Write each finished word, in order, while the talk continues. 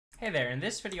Hey there, in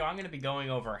this video I'm going to be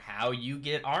going over how you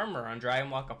get armor on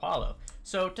Dragon Walk Apollo.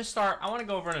 So to start, I want to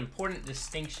go over an important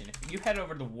distinction. If you head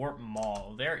over to Warp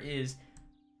Mall, there is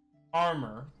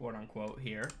armor, quote unquote,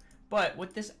 here. But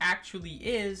what this actually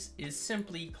is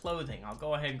simply clothing. I'll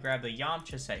go ahead and grab the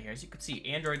Yamcha set here. As you can see,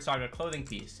 Android Saga clothing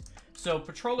piece. So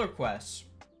Patroller quests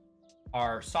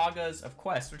are sagas of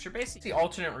quests, which are basically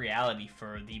alternate reality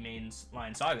for the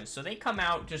mainline sagas. So they come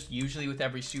out just usually with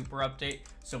every super update.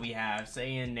 So we have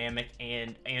Saiyan, Namek,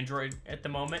 and Android at the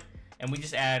moment. And we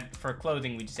just add, for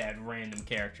clothing, we just add random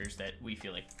characters that we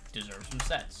feel like deserve some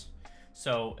sets.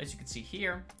 So as you can see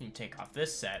here, you can take off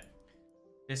this set.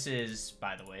 This is,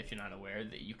 by the way, if you're not aware,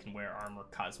 that you can wear armor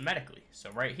cosmetically.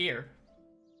 So right here,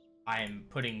 I am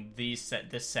putting this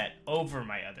set over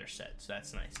my other set. So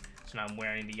that's nice. So now I'm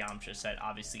wearing the Yamcha set.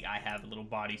 Obviously, I have a little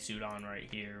bodysuit on right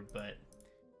here, but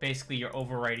basically you're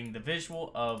overwriting the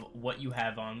visual of what you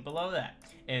have on below that.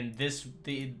 And the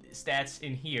stats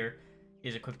in here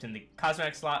is equipped in the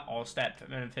cosmetic slot. All stat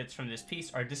benefits from this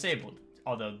piece are disabled.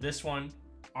 Although this one,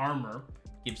 armor,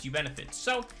 gives you benefits.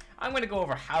 So I'm going to go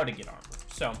over how to get armor.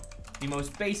 So the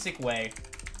most basic way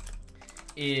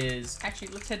is, actually,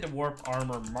 let's head to Warp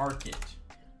Armor Market.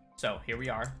 So here we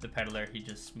are, the peddler, he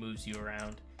just moves you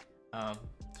around. So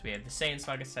we have the Saiyan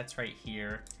Saga sets right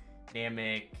here,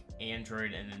 Namek,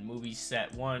 Android, and then movie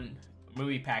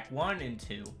pack 1 and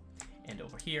 2. And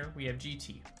over here we have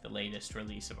GT, the latest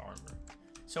release of armor.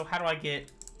 So how do I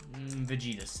get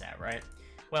Vegeta set, right?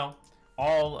 Well,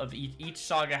 all of each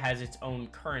saga has its own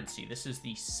currency. This is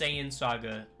the Saiyan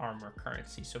Saga armor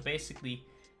currency. So basically,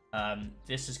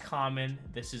 this is common,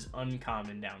 this is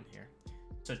uncommon down here.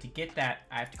 So to get that,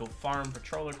 I have to go farm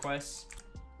Patroller quests.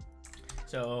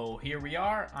 So here we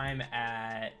are, I'm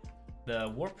at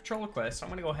the Warp Patroller quest. So I'm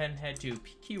gonna go ahead and head to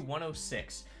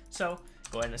PQ-106. So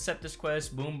go ahead and accept this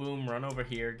quest, boom, boom, run over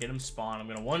here, get him spawn. I'm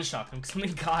gonna one-shot him because I'm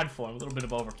in God form, a little bit of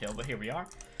overkill, but here we are.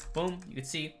 Boom, you can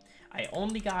see I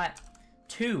only got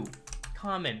 2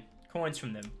 common coins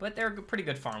from them, but they're a pretty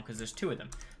good farm because there's 2 of them.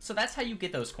 So that's how you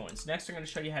get those coins. Next, I'm gonna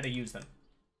show you how to use them.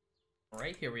 All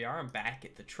right, here we are, I'm back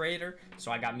at the trader.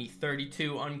 So I got me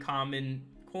 32 uncommon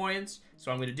coins.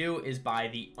 So what I'm going to do is buy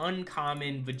the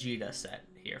uncommon Vegeta set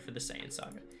here for the Saiyan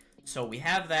Saga. So we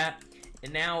have that.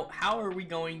 And now, how are we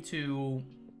going to...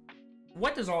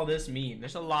 what does all this mean?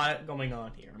 There's a lot going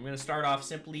on here. I'm going to start off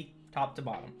simply top to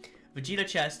bottom. Vegeta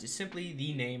chest is simply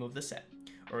the name of the set,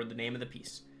 or the name of the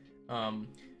piece.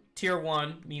 Tier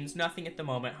 1 means nothing at the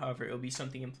moment. However, it will be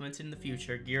something implemented in the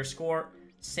future. Gear score,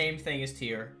 same thing as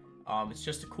tier. It's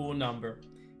just a cool number.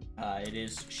 It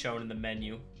is shown in the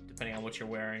menu, depending on what you're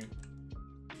wearing.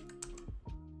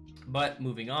 But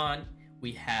moving on,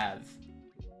 we have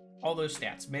all those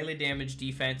stats: melee damage,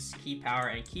 defense, key power,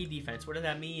 and key defense. What does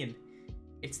that mean?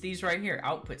 It's these right here,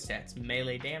 output stats: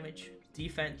 melee damage,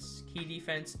 defense,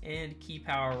 and key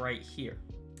power right here.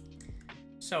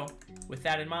 So with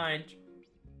that in mind,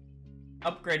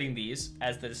 upgrading these,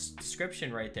 as the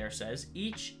description right there says,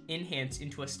 each enhance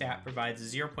into a stat provides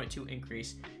a 0.2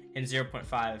 increase and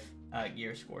 0.5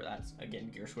 gear score. That's, again,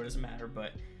 gear score doesn't matter,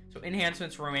 but so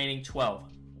enhancements remaining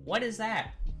 12. What is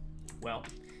that? Well,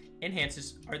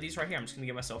 enhances are these right here. I'm just gonna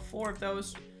give myself 4 of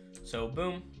those. So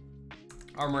boom,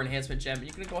 armor enhancement gem.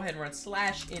 You can go ahead and run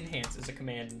 /enhance as a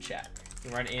command in chat. You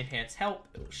can run enhance help.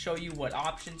 It will show you what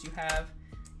options you have.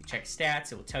 You check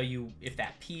stats. It will tell you if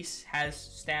that piece has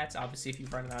stats. Obviously, if you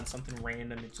run it on something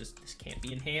random, it just, this can't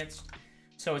be enhanced.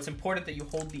 So it's important that you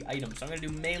hold the item. So I'm gonna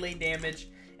do melee damage,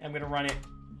 and I'm gonna run it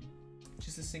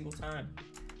just a single time.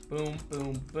 Boom,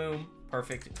 boom, boom.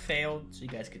 Perfect. It failed, so you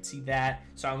guys could see that.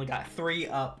 So I only got 3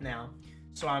 up now.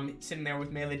 So I'm sitting there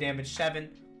with melee damage 7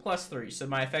 plus 3. So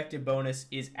my effective bonus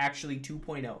is actually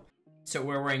 2.0. So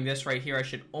we're wearing this right here. I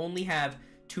should only have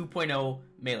 2.0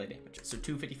 melee damage. So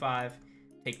 255.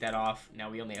 Take that off. Now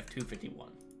we only have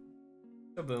 251.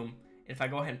 So boom. And if I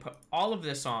go ahead and put all of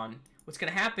this on, what's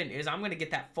going to happen is I'm going to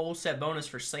get that full set bonus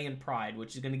for Saiyan Pride,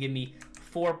 which is going to give me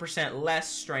 4% less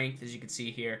strength, as you can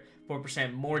see here,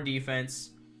 4% more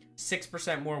defense,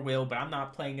 6% more will, but I'm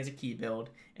not playing as a key build,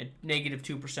 and negative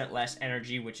 2% less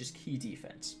energy, which is key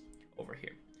defense over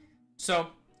here. So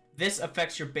this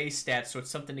affects your base stats, so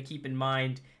it's something to keep in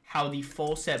mind how the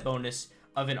full set bonus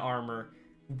of an armor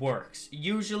works.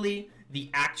 Usually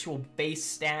the actual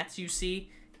base stats you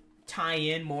see tie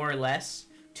in more or less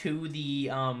to the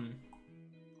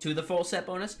full set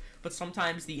bonus, but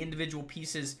sometimes the individual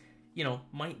pieces, you know,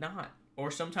 might not. Or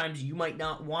sometimes you might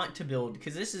not want to build,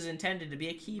 because this is intended to be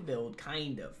a key build,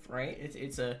 kind of, right?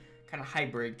 It's a kind of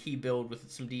hybrid key build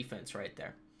with some defense right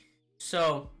there.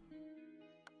 So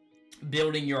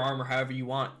building your armor however you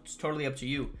want, it's totally up to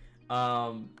you.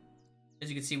 As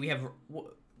you can see, we have,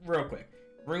 real quick,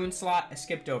 rune slot. I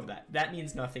skipped over that. That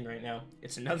means nothing right now.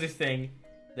 It's another thing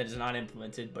that is not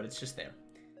implemented, but it's just there.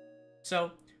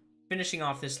 So, finishing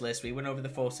off this list, we went over the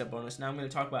full set bonus. Now I'm going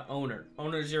to talk about owner.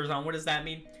 Owner zeros on. What does that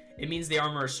mean? It means the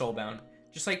armor is soulbound.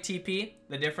 Just like TP,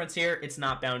 the difference here, it's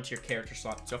not bound to your character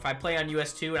slot. So if I play on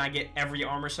US2 and I get every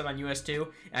armor set on US2,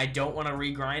 and I don't want to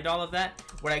regrind all of that,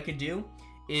 what I can do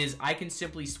is I can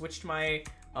simply switch to my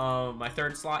my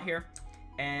third slot here,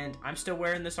 and I'm still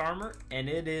wearing this armor, and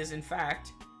it is in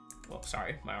fact, well,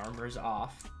 sorry, my armor is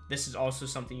off. This is also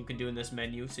something you can do in this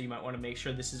menu, so you might want to make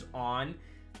sure this is on.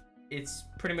 It's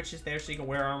pretty much just there so you can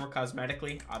wear armor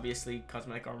cosmetically. Obviously,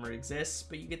 cosmetic armor exists,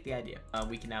 but you get the idea.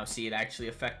 We can now see it actually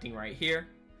affecting right here.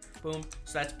 Boom.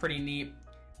 So that's pretty neat.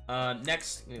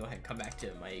 Next, I'm gonna go ahead and come back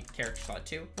to my character slot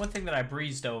 2. One thing that I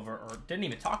breezed over, or didn't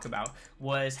even talk about,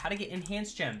 was how to get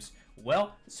enhanced gems.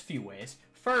 Well, there's a few ways.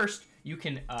 First, you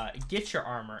can get your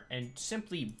armor and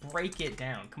simply break it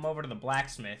down. Come over to the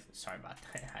blacksmith. Sorry about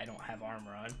that. I don't have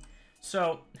armor on.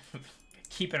 So,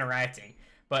 keep interacting.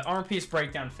 But armor piece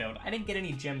breakdown failed. I didn't get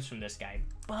any gems from this guy,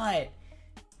 but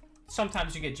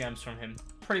sometimes you get gems from him.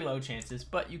 Pretty low chances,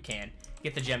 but you can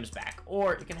get the gems back.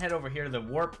 Or you can head over here to the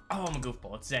warp. Oh, I'm a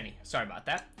goofball. It's Zenny. Sorry about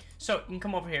that. So you can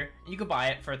come over here and you can buy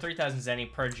it for 3,000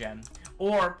 Zenny per gem.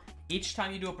 Or each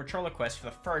time you do a patroller quest for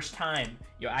the first time,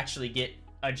 you'll actually get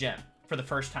a gem for the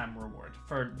first time reward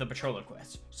for the patroller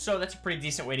quest. So that's a pretty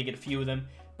decent way to get a few of them.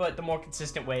 But the more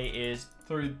consistent way is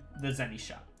through the Zenny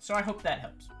shop. So I hope that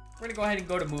helps. We're gonna go ahead and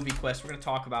go to movie quest. We're gonna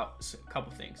talk about a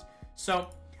couple things. So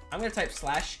I'm gonna type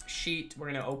 /sheet. We're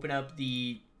gonna open up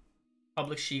the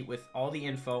public sheet with all the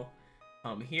info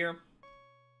here.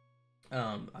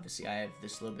 Obviously I have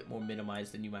this a little bit more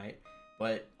minimized than you might,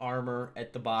 but armor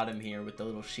at the bottom here with the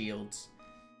little shields.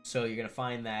 So you're gonna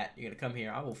find that. You're gonna come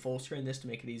here. I will full screen this to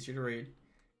make it easier to read.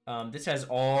 This has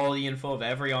all the info of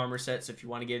every armor set. So if you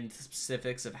want to get into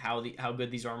specifics of how good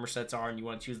these armor sets are and you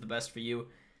want to choose the best for you,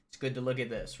 it's good to look at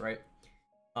this, right?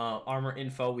 Armor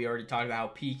info, we already talked about how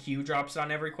PQ drops on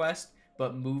every quest,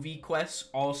 but movie quests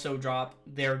also drop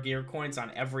their gear coins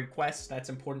on every quest. That's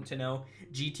important to know.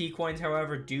 GT coins,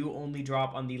 however, do only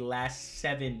drop on the last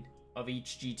 7 of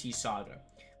each GT saga.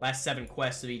 Last 7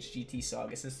 quests of each GT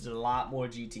saga, since there's a lot more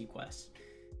GT quests.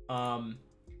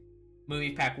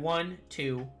 Movie pack 1,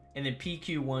 2, and then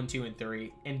PQ 1, 2, and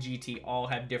 3, and GT all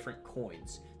have different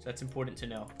coins. So that's important to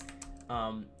know.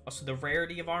 Also, the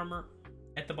rarity of armor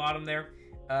at the bottom there.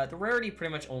 The rarity pretty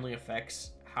much only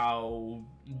affects how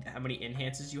many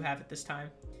enhances you have at this time.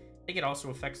 I think it also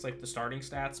affects like the starting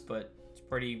stats, but it's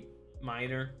pretty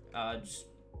minor. Just,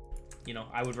 you know,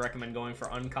 I would recommend going for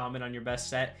uncommon on your best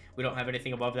set. We don't have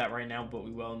anything above that right now, but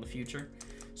we will in the future.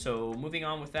 So moving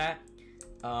on with that,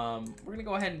 we're gonna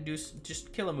go ahead and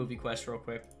just kill a movie quest real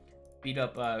quick. Beat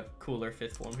up Cooler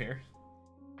 5th form here.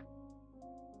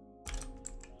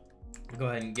 Go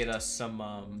ahead and get us some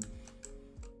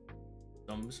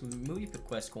movie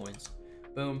quest coins.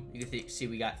 Boom. You can see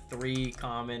we got 3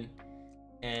 common,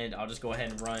 and I'll just go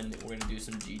ahead and run. We're gonna do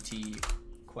some GT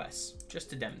quests just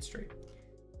to demonstrate.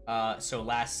 So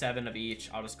last 7 of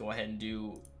each. I'll just go ahead and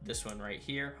do this one right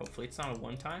here. Hopefully it's not a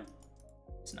one-time.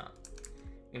 It's not.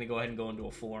 I'm gonna go ahead and go into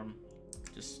a form.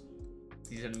 Just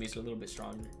these enemies are a little bit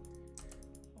stronger.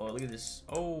 Oh, look at this.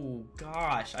 Oh,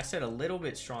 gosh. I said a little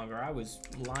bit stronger. I was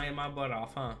lying my butt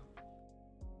off, huh?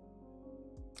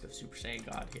 Go Super Saiyan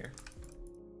God here.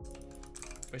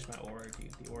 Where's my aura,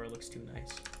 dude? The aura looks too nice.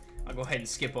 I'll go ahead and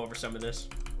skip over some of this.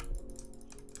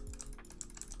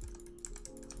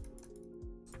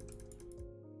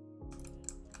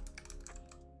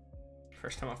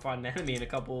 First time I fought an enemy in a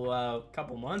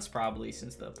couple months, probably,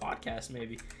 since the podcast,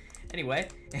 maybe. Anyway,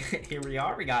 here we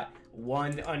are. We got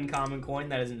 1 uncommon coin.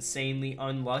 That is insanely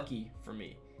unlucky for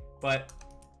me. But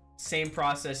same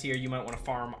process here. You might want to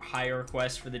farm higher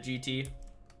quests for the GT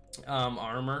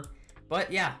armor.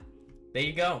 But yeah, there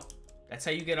you go. That's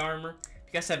how you get armor. If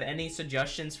you guys have any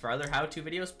suggestions for other how-to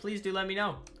videos, please do let me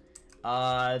know.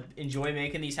 Enjoy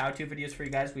making these how-to videos for you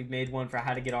guys. We've made one for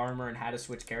how to get armor and how to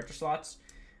switch character slots.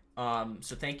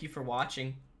 So thank you for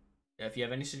watching. If you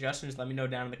have any suggestions, let me know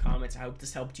down in the comments. I hope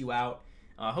this helped you out.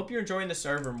 I hope you're enjoying the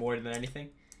server more than anything.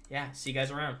 Yeah, see you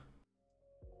guys around.